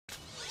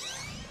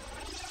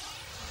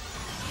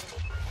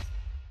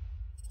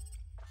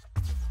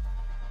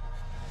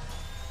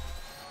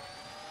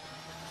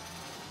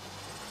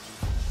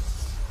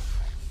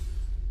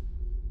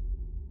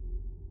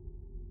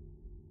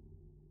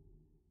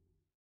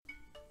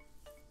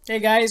Hey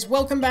guys,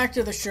 welcome back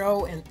to the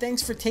show and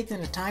thanks for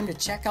taking the time to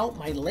check out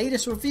my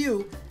latest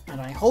review,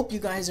 and I hope you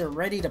guys are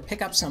ready to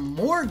pick up some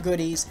more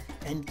goodies.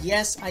 And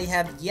yes, I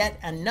have yet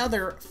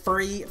another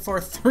free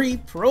for 3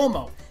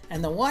 promo,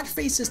 and the watch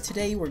faces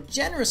today were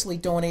generously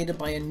donated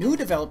by a new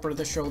developer of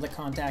the show that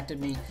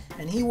contacted me,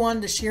 and he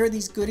wanted to share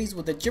these goodies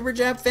with the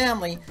JibberJab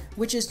family,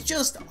 which is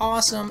just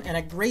awesome and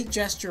a great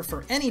gesture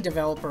for any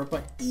developer,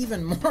 but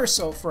even more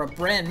so for a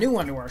brand new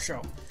one to our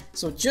show.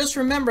 So just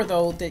remember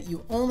though that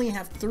you only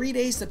have 3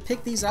 days to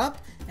pick these up,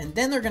 and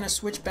then they're going to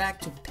switch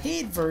back to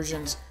paid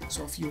versions,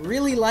 so if you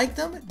really like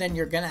them, then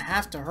you're going to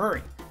have to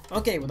hurry.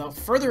 Okay, without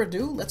further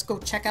ado, let's go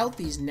check out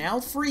these now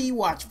free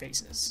watch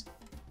faces.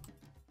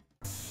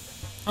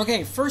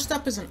 Okay, first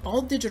up is an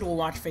all-digital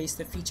watch face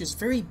that features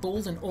very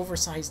bold and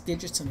oversized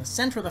digits in the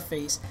center of the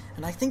face,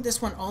 and I think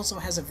this one also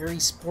has a very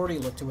sporty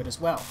look to it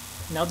as well.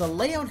 Now the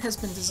layout has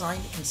been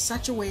designed in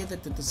such a way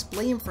that the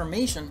display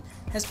information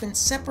has been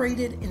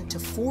separated into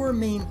 4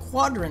 main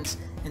quadrants,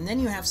 and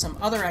then you have some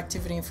other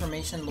activity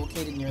information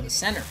located near the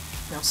center.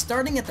 Now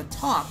starting at the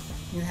top,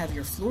 you have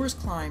your floors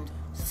climbed,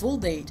 full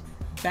date,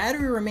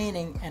 battery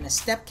remaining, and a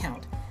step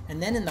count.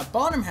 And then in the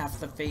bottom half of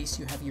the face,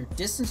 you have your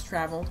distance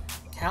traveled,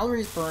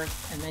 calories burnt,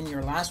 and then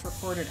your last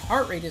recorded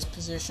heart rate is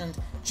positioned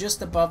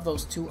just above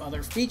those 2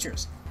 other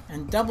features.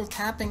 And double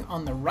tapping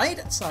on the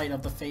right side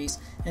of the face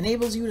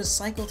enables you to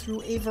cycle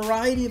through a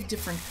variety of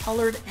different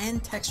colored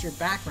and textured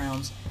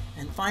backgrounds.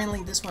 And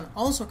finally, this one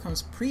also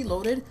comes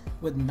preloaded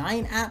with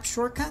 9 app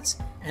shortcuts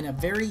and a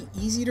very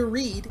easy to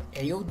read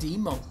AOD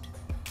mode.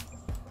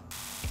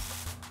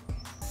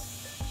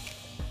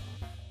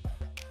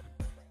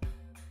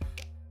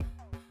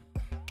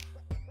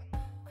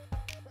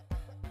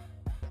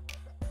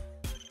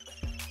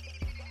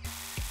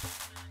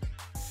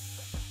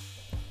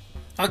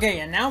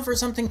 Okay, and now for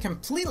something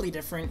completely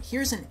different.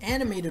 Here's an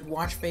animated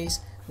watch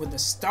face with the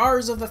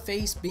stars of the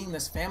face being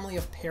this family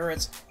of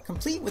parrots,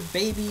 complete with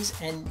babies,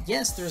 and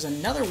yes, there's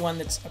another one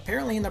that's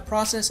apparently in the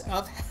process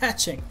of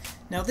hatching.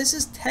 Now this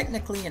is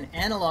technically an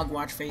analog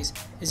watch face,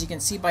 as you can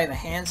see by the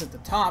hands at the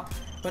top,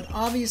 but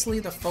obviously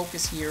the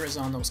focus here is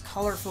on those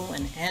colorful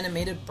and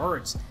animated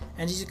birds.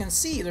 And as you can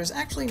see, there's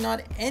actually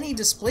not any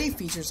display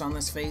features on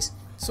this face,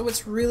 so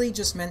it's really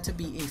just meant to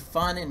be a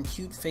fun and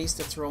cute face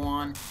to throw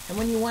on and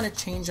when you want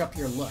to change up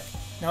your look.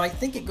 Now I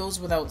think it goes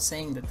without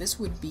saying that this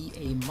would be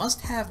a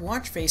must-have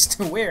watch face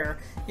to wear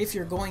if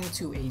you're going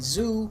to a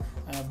zoo,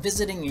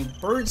 visiting a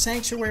bird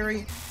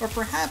sanctuary, or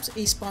perhaps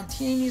a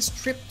spontaneous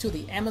trip to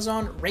the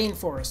Amazon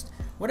rainforest.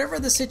 Whatever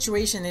the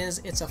situation is,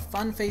 it's a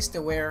fun face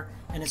to wear,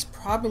 and it's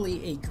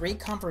probably a great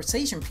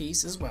conversation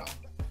piece as well.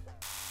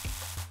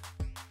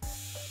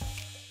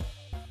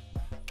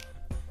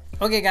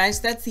 Okay guys,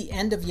 that's the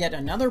end of yet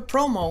another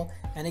promo,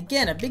 and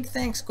again a big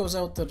thanks goes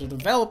out to the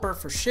developer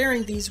for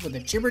sharing these with the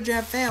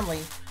JibberJab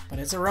family, but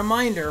as a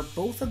reminder,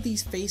 both of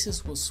these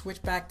faces will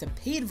switch back to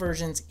paid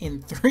versions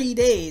in 3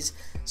 days,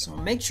 so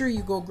make sure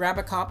you go grab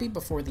a copy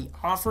before the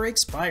offer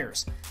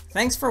expires.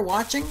 Thanks for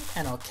watching,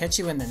 and I'll catch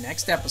you in the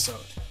next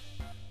episode.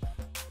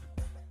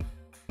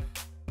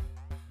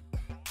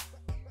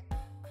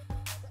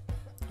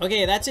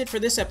 Okay, that's it for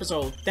this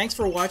episode. Thanks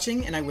for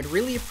watching, and I would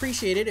really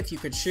appreciate it if you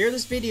could share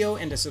this video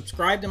and to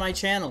subscribe to my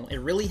channel. It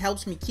really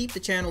helps me keep the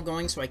channel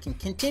going so I can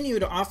continue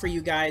to offer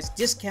you guys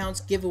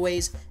discounts,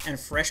 giveaways, and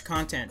fresh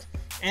content.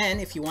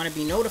 And if you want to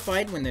be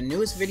notified when the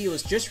newest video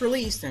is just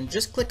released, then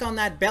just click on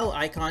that bell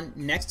icon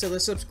next to the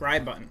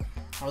subscribe button.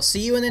 I'll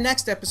see you in the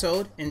next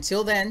episode.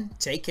 Until then,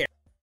 take care.